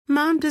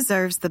Mom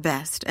deserves the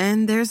best,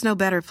 and there's no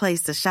better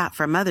place to shop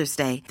for Mother's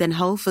Day than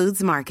Whole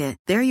Foods Market.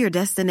 They're your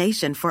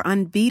destination for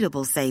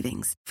unbeatable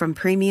savings, from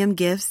premium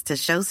gifts to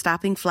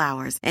show-stopping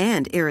flowers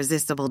and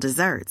irresistible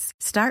desserts.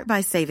 Start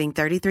by saving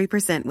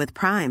 33% with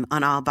Prime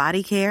on all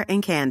body care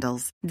and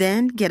candles.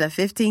 Then get a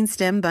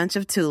 15-stem bunch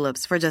of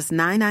tulips for just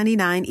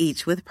 $9.99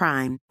 each with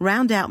Prime.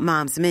 Round out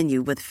Mom's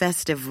menu with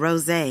festive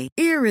rosé,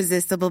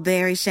 irresistible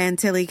berry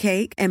chantilly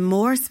cake, and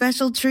more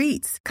special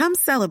treats. Come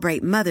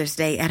celebrate Mother's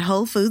Day at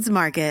Whole Foods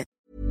Market.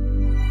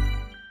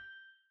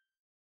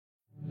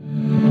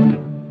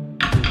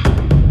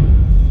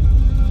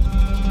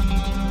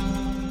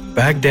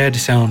 Baghdad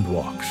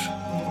Soundwalks.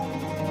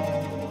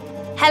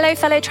 Hello,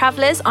 fellow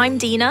travellers. I'm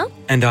Dina.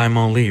 And I'm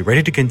Ali,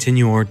 ready to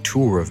continue our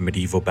tour of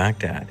medieval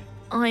Baghdad.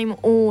 I'm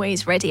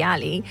always ready,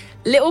 Ali.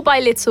 Little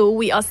by little,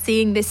 we are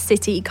seeing this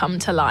city come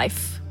to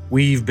life.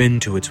 We've been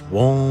to its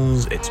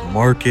walls, its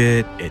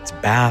market, its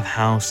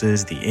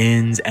bathhouses, the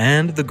inns,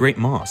 and the Great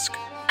Mosque.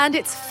 And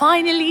it's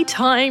finally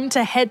time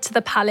to head to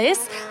the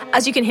palace.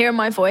 As you can hear in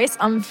my voice,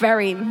 I'm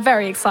very,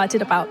 very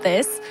excited about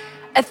this.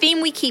 A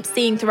theme we keep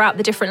seeing throughout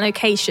the different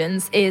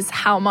locations is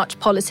how much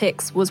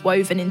politics was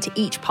woven into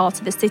each part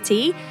of the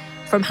city,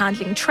 from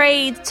handling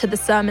trade to the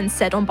sermons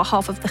said on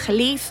behalf of the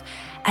Caliph.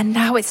 And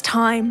now it's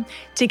time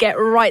to get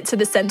right to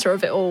the centre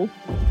of it all.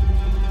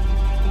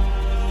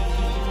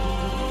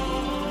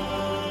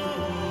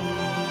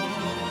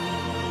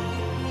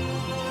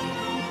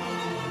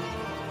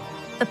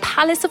 The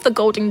Palace of the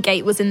Golden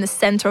Gate was in the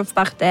centre of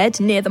Baghdad,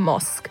 near the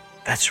mosque.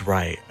 That's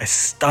right, a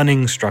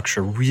stunning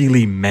structure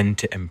really meant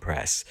to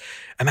impress.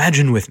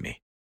 Imagine with me,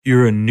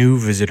 you're a new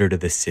visitor to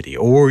the city,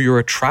 or you're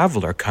a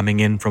traveler coming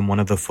in from one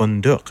of the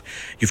funduq.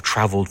 You've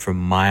traveled for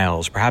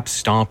miles, perhaps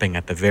stopping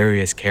at the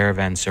various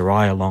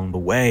caravanserai along the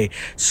way,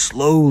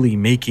 slowly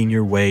making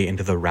your way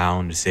into the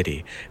round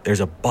city. There's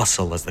a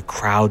bustle as the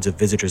crowds of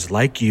visitors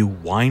like you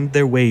wind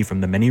their way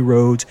from the many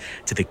roads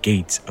to the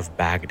gates of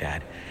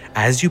Baghdad.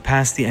 As you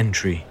pass the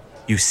entry,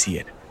 you see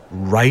it.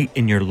 Right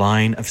in your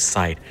line of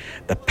sight,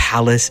 the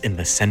palace in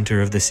the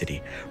center of the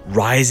city,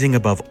 rising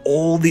above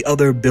all the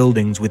other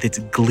buildings with its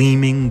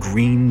gleaming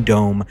green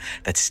dome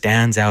that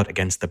stands out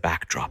against the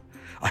backdrop.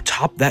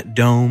 Atop that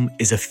dome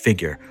is a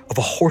figure of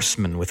a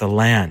horseman with a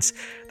lance.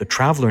 The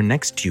traveler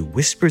next to you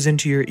whispers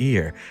into your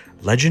ear.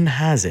 Legend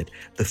has it,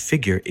 the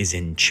figure is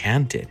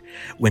enchanted.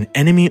 When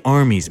enemy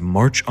armies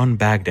march on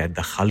Baghdad,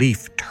 the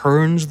Caliph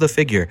turns the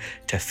figure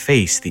to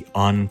face the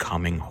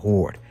oncoming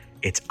horde.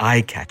 It's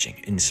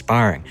eye-catching,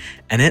 inspiring,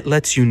 and it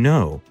lets you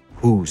know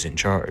who's in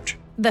charge.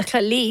 The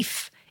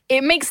Caliph.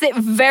 It makes it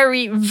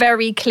very,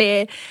 very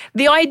clear.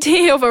 The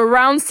idea of a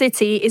round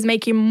city is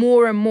making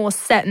more and more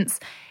sense.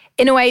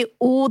 In a way,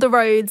 all the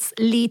roads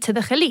lead to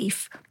the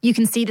Caliph. You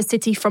can see the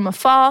city from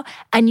afar,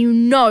 and you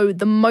know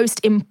the most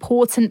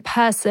important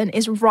person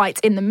is right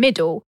in the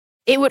middle.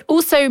 It would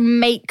also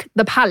make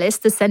the palace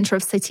the centre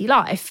of city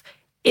life.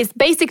 It's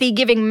basically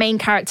giving main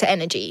character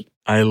energy.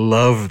 I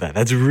love that.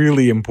 That's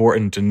really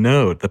important to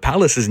note. The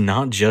palace is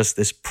not just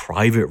this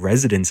private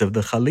residence of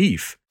the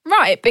Caliph.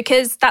 Right,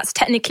 because that's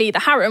technically the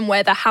harem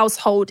where the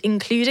household,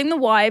 including the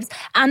wives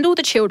and all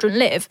the children,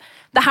 live.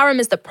 The harem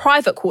is the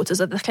private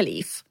quarters of the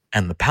Caliph.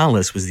 And the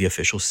palace was the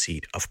official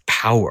seat of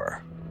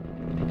power.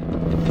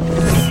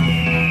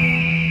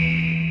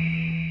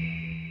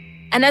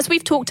 And as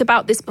we've talked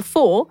about this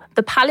before,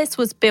 the palace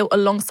was built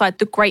alongside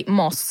the Great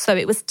Mosque, so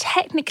it was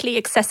technically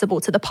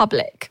accessible to the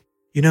public.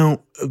 You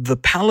know, the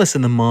palace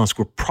and the mosque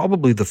were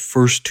probably the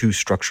first two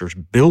structures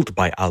built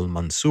by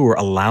Al-Mansur,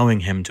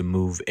 allowing him to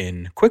move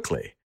in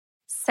quickly.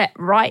 Set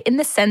right in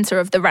the centre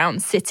of the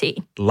round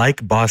city.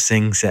 Like Ba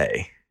Sing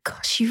Se.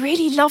 Gosh, you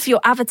really love your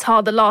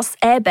Avatar The Last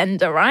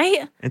Airbender,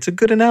 right? It's a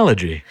good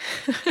analogy.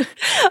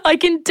 I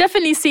can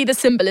definitely see the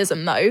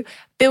symbolism, though.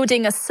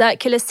 Building a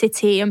circular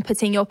city and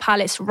putting your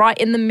palace right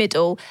in the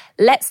middle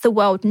lets the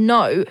world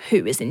know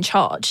who is in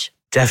charge.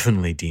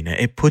 Definitely, Dina.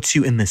 It puts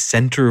you in the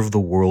center of the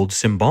world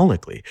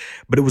symbolically.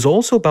 But it was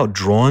also about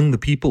drawing the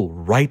people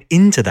right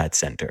into that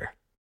center.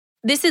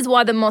 This is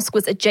why the mosque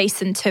was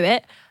adjacent to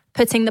it.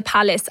 Putting the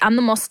palace and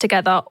the mosque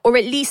together, or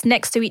at least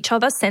next to each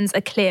other, sends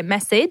a clear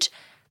message.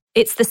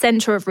 It's the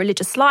center of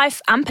religious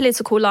life and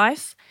political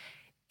life.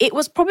 It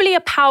was probably a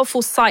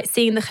powerful sight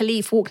seeing the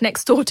Caliph walk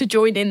next door to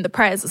join in the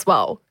prayers as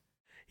well.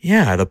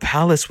 Yeah, the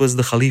palace was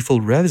the Caliphal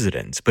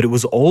residence, but it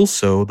was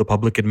also the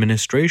public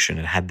administration.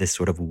 It had this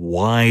sort of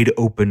wide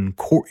open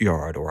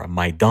courtyard or a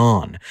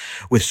maidan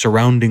with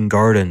surrounding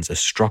gardens, a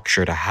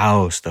structure to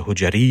house the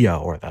Hujariya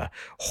or the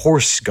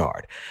horse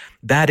guard.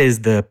 That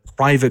is the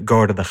private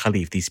guard of the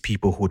Caliph, these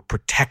people who would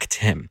protect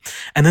him.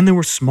 And then there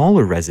were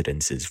smaller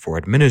residences for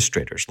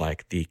administrators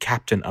like the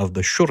captain of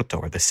the Shurta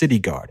or the city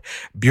guard,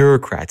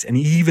 bureaucrats, and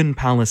even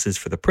palaces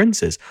for the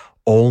princes,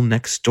 all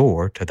next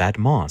door to that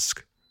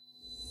mosque.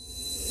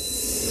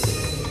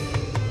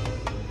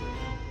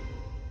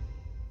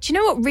 Do you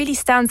know what really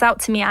stands out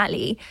to me,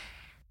 Ali?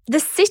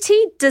 The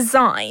city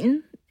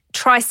design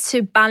tries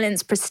to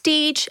balance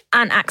prestige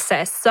and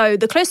access. So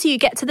the closer you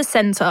get to the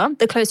centre,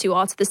 the closer you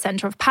are to the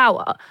centre of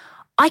power.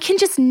 I can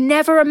just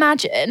never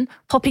imagine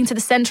popping to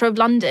the centre of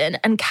London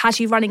and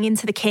casually running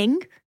into the king.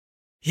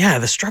 Yeah,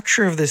 the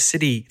structure of this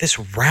city, this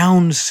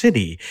round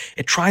city,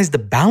 it tries to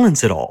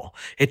balance it all.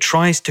 It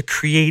tries to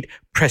create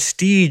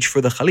prestige for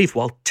the Khalif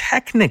while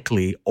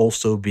technically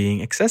also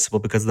being accessible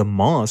because the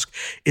mosque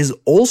is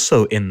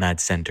also in that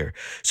center.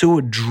 So it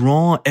would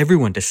draw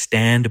everyone to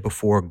stand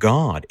before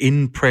God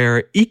in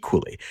prayer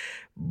equally.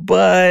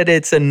 But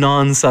it's a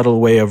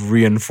non-subtle way of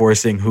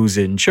reinforcing who's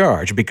in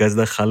charge because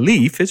the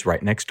Khalif is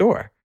right next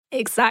door.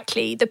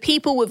 Exactly. The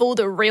people with all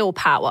the real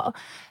power.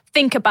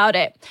 Think about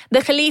it. The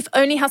Khalif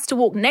only has to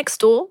walk next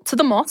door to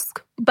the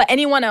mosque, but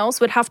anyone else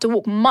would have to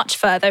walk much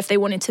further if they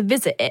wanted to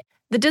visit it.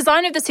 The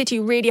design of the city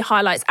really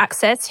highlights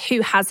access,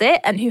 who has it,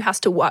 and who has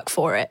to work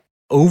for it.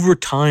 Over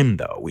time,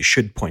 though, we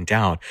should point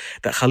out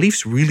that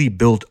Khalifs really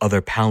built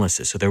other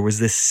palaces. So there was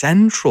this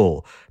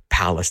central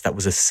palace that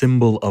was a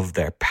symbol of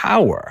their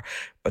power,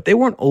 but they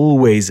weren't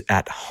always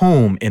at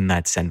home in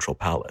that central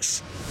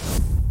palace.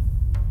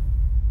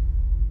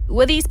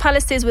 Were these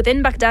palaces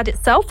within Baghdad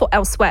itself or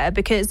elsewhere?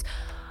 Because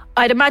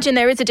I'd imagine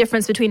there is a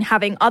difference between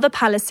having other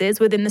palaces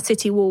within the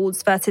city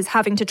walls versus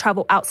having to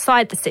travel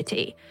outside the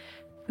city.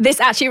 This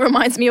actually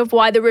reminds me of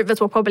why the rivers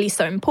were probably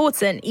so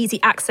important,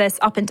 easy access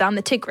up and down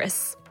the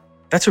Tigris.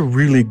 That's a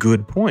really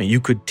good point.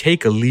 You could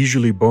take a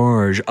leisurely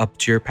barge up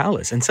to your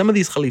palace. And some of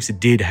these caliphs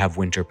did have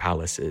winter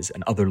palaces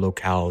and other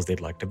locales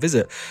they'd like to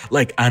visit,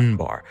 like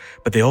Anbar.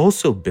 But they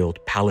also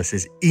built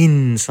palaces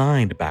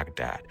inside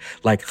Baghdad,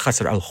 like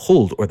Qasr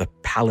al-Khuld, or the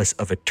Palace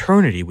of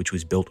Eternity, which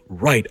was built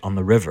right on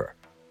the river.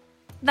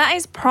 That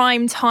is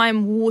prime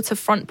time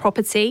waterfront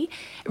property.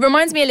 It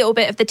reminds me a little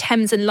bit of the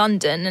Thames in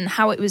London and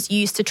how it was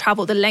used to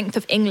travel the length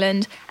of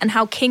England and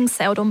how kings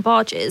sailed on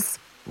barges.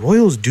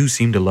 Royals do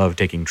seem to love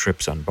taking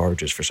trips on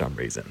barges for some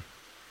reason.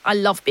 I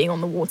love being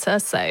on the water,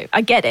 so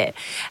I get it.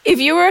 If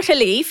you were a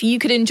Khalif, you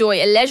could enjoy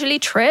a leisurely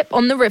trip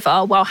on the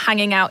river while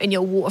hanging out in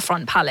your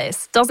waterfront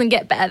palace. Doesn't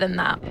get better than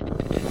that.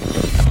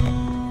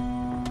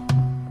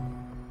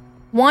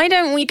 Why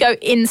don't we go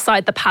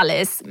inside the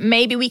palace?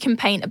 Maybe we can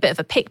paint a bit of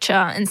a picture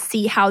and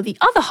see how the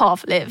other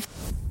half lived.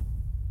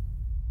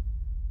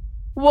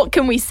 What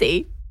can we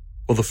see?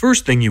 Well, the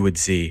first thing you would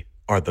see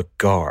are the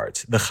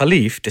guards. The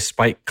Khalif,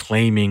 despite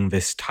claiming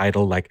this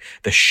title like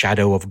the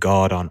shadow of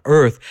God on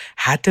earth,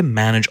 had to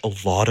manage a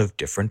lot of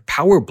different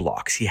power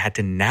blocks. He had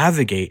to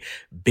navigate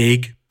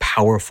big,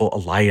 powerful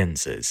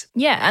alliances.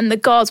 Yeah, and the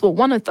guards were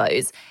one of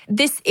those.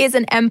 This is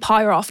an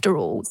empire after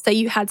all. So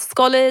you had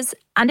scholars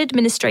and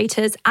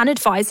administrators and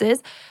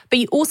advisors, but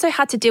you also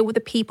had to deal with the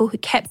people who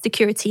kept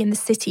security in the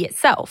city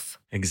itself.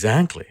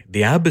 Exactly.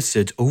 The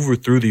Abbasids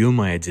overthrew the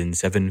Umayyads in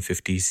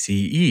 750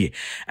 CE,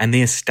 and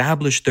they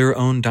established their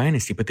own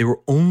dynasty, but they were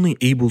only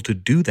able to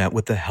do that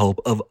with the help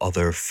of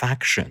other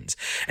factions.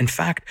 In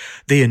fact,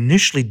 they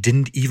initially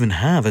didn't even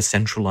have a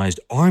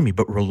centralized army,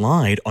 but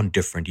relied on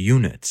different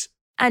units.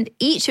 And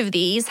each of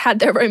these had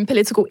their own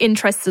political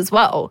interests as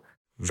well.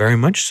 Very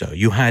much so.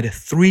 You had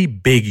three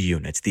big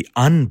units, the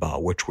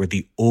Anba, which were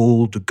the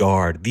old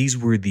guard. These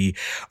were the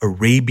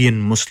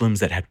Arabian Muslims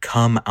that had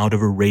come out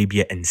of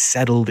Arabia and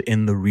settled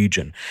in the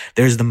region.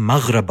 There's the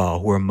Maghraba,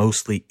 who are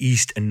mostly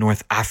East and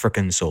North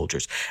African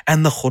soldiers,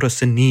 and the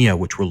Khurasaniya,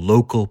 which were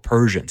local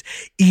Persians,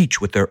 each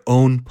with their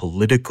own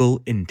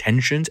political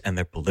intentions and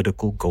their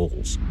political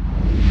goals.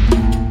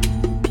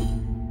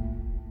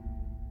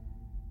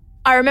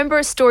 I remember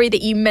a story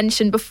that you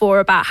mentioned before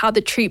about how the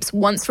troops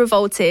once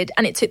revolted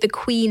and it took the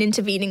queen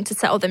intervening to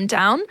settle them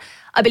down.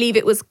 I believe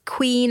it was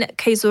Queen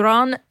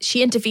Kaysuran.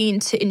 She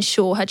intervened to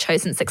ensure her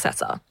chosen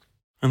successor.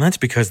 And that's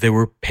because they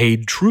were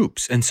paid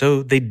troops, and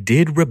so they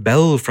did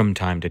rebel from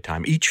time to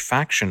time. Each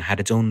faction had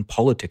its own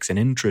politics and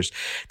interests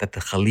that the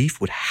Khalif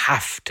would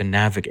have to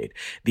navigate.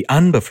 The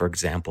Anba, for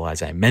example,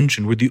 as I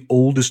mentioned, were the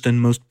oldest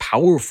and most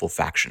powerful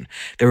faction.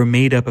 They were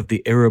made up of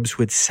the Arabs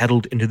who had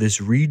settled into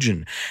this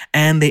region,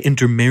 and they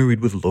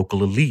intermarried with local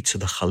elites, so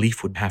the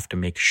Khalif would have to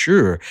make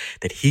sure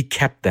that he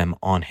kept them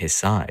on his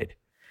side.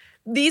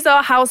 These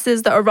are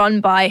houses that are run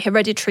by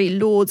hereditary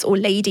lords or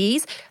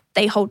ladies.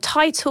 They hold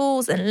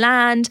titles and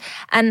land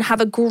and have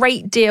a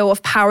great deal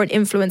of power and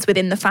influence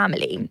within the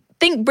family.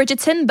 Think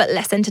Bridgerton, but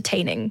less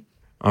entertaining.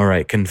 All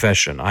right,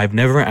 confession. I've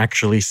never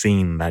actually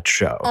seen that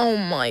show. Oh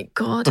my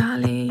God,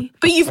 Ali.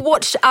 But you've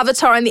watched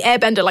Avatar and the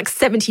Airbender like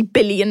 70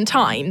 billion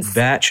times.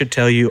 That should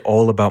tell you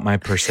all about my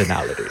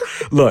personality.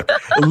 Look,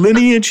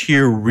 lineage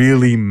here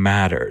really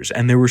matters,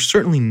 and there were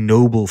certainly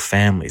noble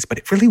families, but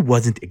it really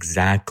wasn't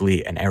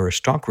exactly an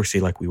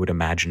aristocracy like we would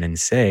imagine in,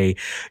 say,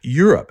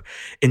 Europe.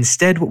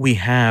 Instead, what we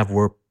have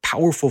were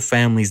powerful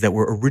families that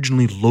were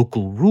originally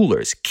local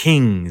rulers,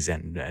 kings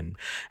and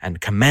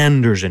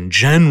commanders and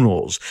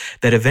generals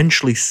that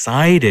eventually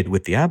sided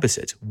with the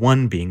Abbasids,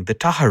 one being the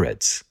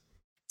Tahirids.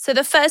 So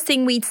the first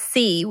thing we'd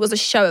see was a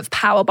show of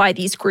power by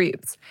these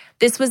groups.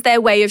 This was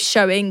their way of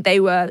showing they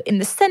were in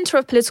the center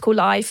of political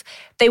life.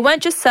 They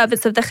weren't just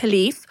servants of the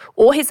Khalif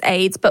or his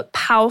aides, but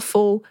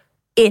powerful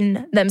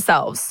in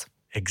themselves.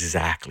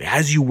 Exactly.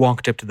 As you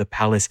walked up to the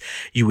palace,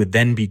 you would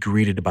then be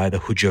greeted by the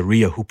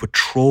Hujariya who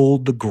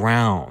patrolled the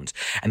grounds,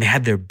 and they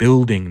had their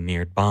building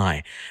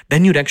nearby.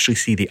 Then you'd actually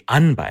see the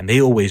Anba, and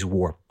they always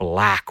wore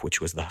black,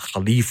 which was the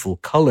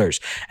Khalifal colors,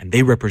 and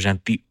they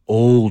represent the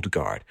old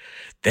guard.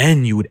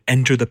 Then you would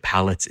enter the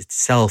palace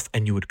itself,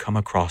 and you would come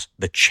across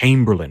the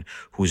Chamberlain,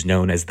 who's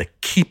known as the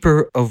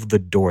Keeper of the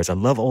Doors. I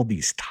love all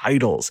these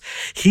titles.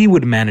 He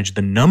would manage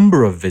the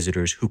number of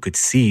visitors who could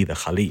see the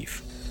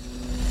Khalif.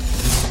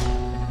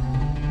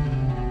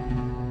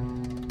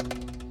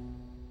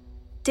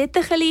 Did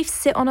the Khalif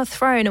sit on a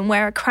throne and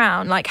wear a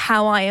crown like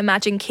how I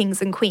imagine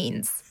kings and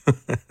queens?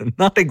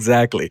 Not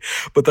exactly,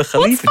 but the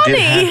Khalif What's funny? did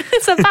have...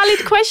 It's a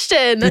valid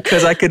question.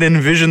 Because I could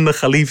envision the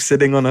Khalif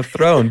sitting on a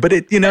throne. But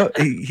it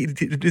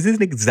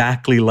isn't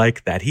exactly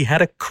like that. He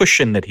had a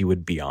cushion that he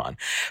would be on.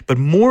 But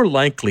more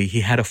likely,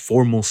 he had a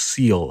formal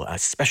seal, a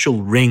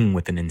special ring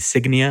with an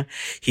insignia.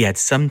 He had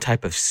some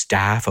type of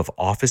staff of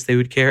office they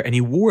would carry, and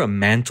he wore a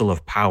mantle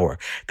of power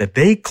that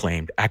they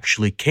claimed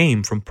actually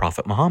came from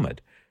Prophet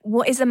Muhammad.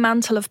 What is a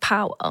mantle of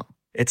power?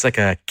 It's like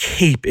a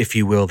cape, if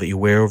you will, that you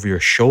wear over your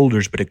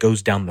shoulders, but it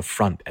goes down the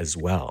front as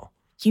well.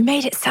 You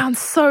made it sound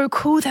so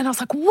cool then. I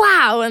was like,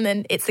 wow. And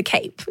then it's a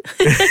cape.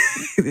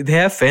 They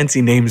have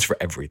fancy names for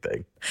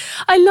everything.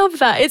 I love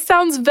that. It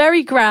sounds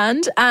very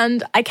grand.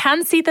 And I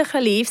can see the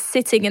Khalif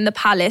sitting in the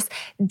palace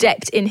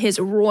decked in his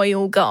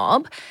royal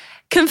garb.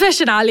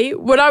 Confession, Ali,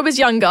 when I was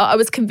younger, I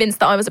was convinced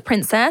that I was a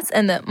princess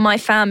and that my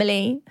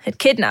family had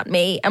kidnapped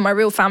me and my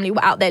real family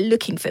were out there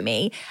looking for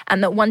me,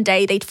 and that one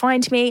day they'd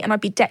find me and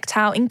I'd be decked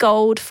out in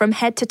gold from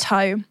head to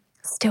toe.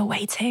 Still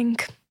waiting.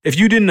 If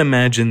you didn't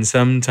imagine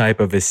some type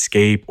of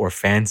escape or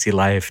fancy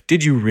life,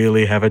 did you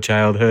really have a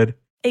childhood?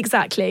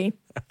 Exactly.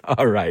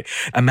 All right.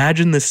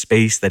 Imagine the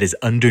space that is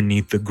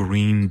underneath the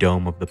green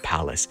dome of the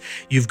palace.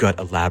 You've got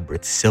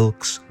elaborate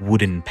silks,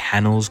 wooden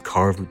panels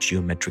carved with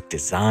geometric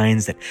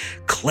designs that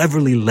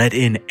cleverly let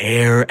in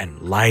air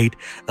and light,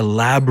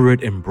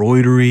 elaborate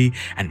embroidery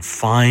and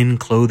fine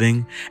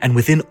clothing. And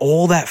within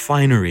all that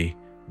finery,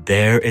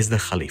 there is the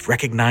Khalif,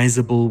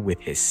 recognizable with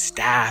his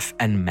staff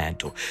and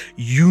mantle.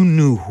 You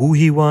knew who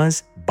he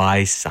was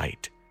by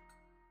sight.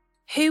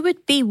 Who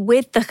would be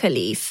with the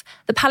Khalif?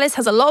 The palace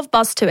has a lot of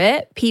buzz to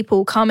it,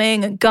 people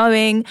coming and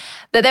going,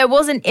 but there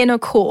was an inner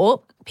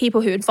court,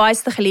 people who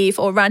advised the Khalif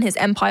or ran his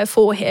empire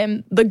for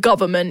him, the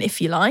government, if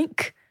you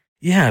like.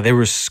 Yeah, there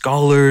were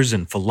scholars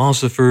and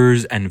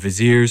philosophers and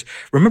viziers.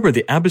 Remember,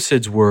 the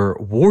Abbasids were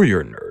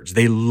warrior nerds.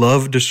 They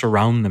loved to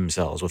surround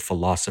themselves with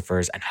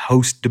philosophers and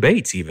host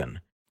debates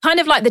even. Kind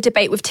of like the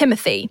debate with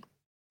Timothy.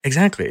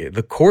 Exactly.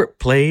 The court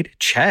played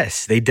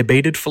chess. They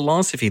debated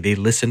philosophy. They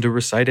listened to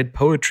recited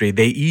poetry.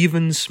 They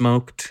even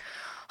smoked...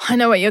 I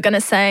know what you're going to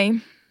say.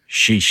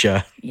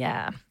 Shisha.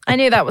 Yeah, I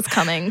knew that was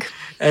coming.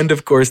 And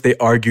of course, they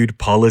argued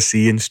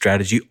policy and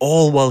strategy,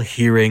 all while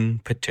hearing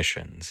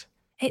petitions.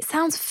 It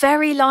sounds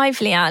very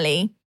lively,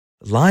 Ali.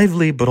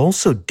 Lively, but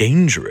also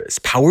dangerous.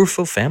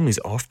 Powerful families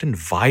often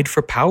vied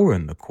for power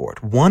in the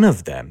court. One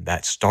of them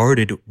that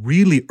started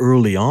really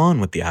early on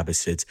with the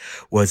Abbasids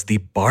was the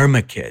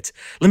Barmakids.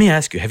 Let me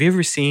ask you, have you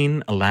ever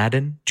seen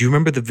Aladdin? Do you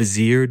remember the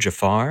vizier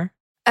Jafar?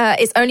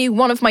 It's only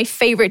one of my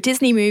favorite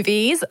Disney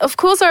movies. Of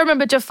course I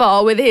remember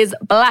Jafar with his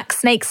black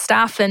snake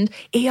staff and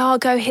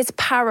Iago, his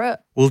parrot.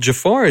 Well,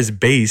 Jafar is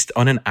based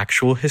on an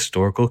actual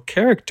historical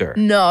character.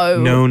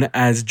 No. Known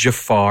as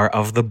Jafar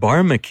of the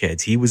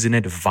Barmakids. He was an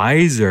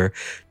advisor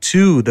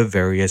to the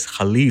various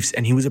caliphs,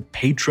 and he was a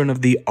patron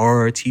of the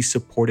arts. He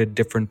supported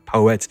different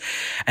poets.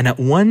 And at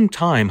one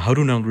time,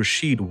 Harun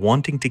al-Rashid,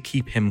 wanting to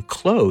keep him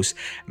close,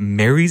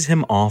 marries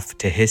him off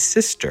to his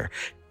sister,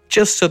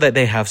 just so that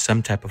they have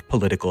some type of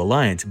political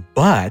alliance.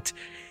 But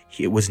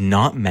it was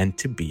not meant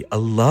to be a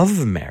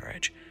love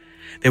marriage.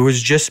 There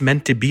was just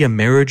meant to be a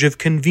marriage of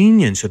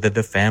convenience so that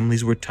the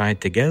families were tied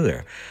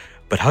together.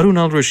 But Harun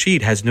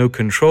al-Rashid has no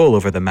control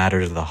over the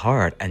matters of the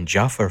heart, and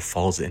Jafar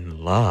falls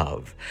in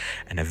love.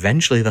 And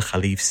eventually the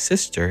Khalif's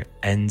sister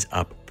ends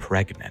up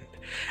pregnant.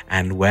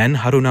 And when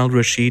Harun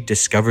al-Rashid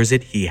discovers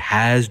it, he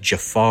has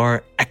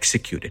Jafar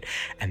executed.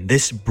 And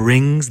this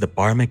brings the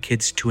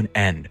Barmakids to an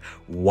end.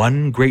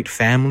 One great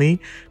family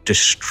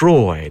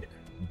destroyed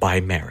by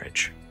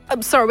marriage.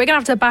 I'm sorry, we're going to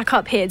have to back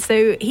up here.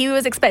 So he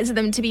was expecting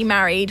them to be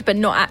married, but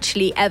not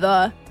actually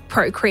ever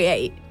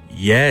procreate.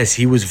 Yes,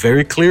 he was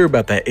very clear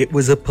about that. It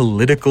was a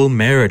political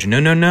marriage.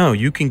 No,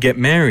 you can get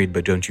married,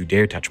 but don't you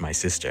dare touch my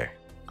sister.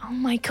 Oh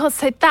my God,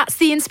 so that's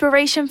the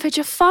inspiration for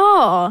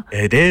Jafar.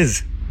 It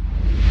is.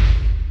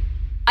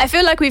 I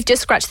feel like we've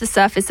just scratched the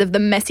surface of the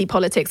messy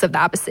politics of the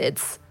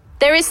Abbasids.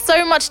 There is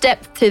so much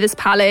depth to this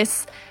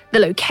palace, the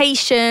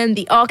location,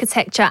 the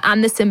architecture,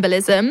 and the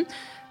symbolism.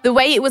 The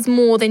way it was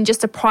more than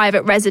just a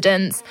private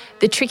residence,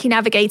 the tricky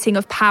navigating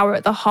of power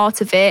at the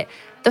heart of it,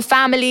 the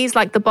families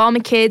like the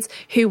Barmakids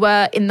who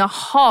were in the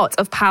heart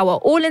of power,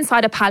 all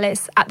inside a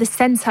palace at the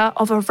centre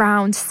of a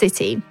round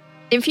city.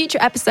 In future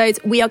episodes,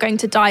 we are going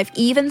to dive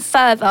even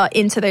further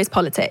into those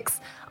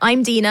politics.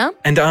 I'm Dina.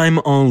 And I'm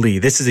Henri.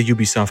 This is a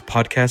Ubisoft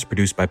podcast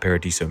produced by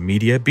Paradiso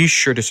Media. Be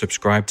sure to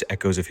subscribe to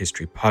Echoes of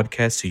History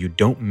podcast so you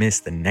don't miss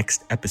the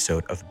next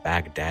episode of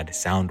Baghdad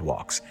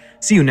Soundwalks.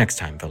 See you next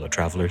time, fellow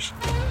travelers.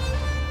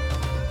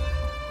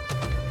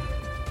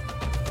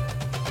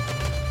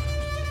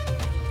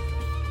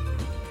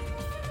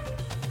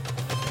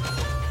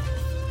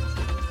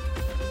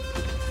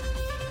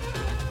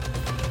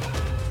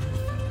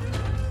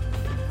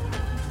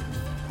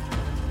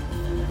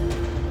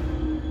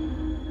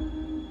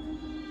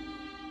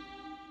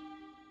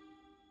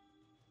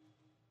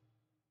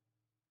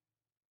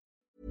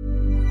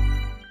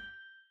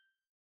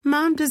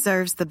 Mom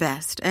deserves the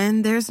best,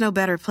 and there's no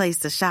better place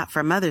to shop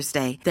for Mother's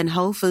Day than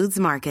Whole Foods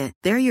Market.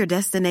 They're your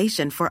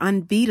destination for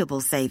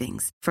unbeatable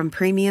savings, from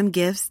premium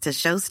gifts to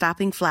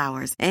show-stopping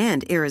flowers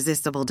and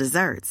irresistible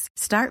desserts.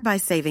 Start by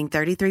saving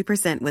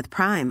 33% with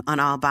Prime on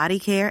all body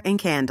care and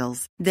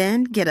candles.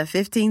 Then get a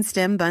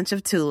 15-stem bunch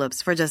of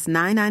tulips for just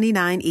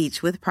 $9.99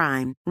 each with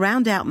Prime.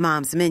 Round out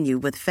Mom's menu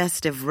with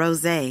festive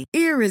rosé,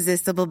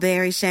 irresistible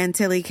berry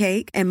chantilly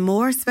cake, and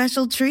more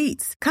special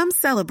treats. Come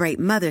celebrate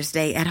Mother's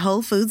Day at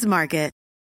Whole Foods Market.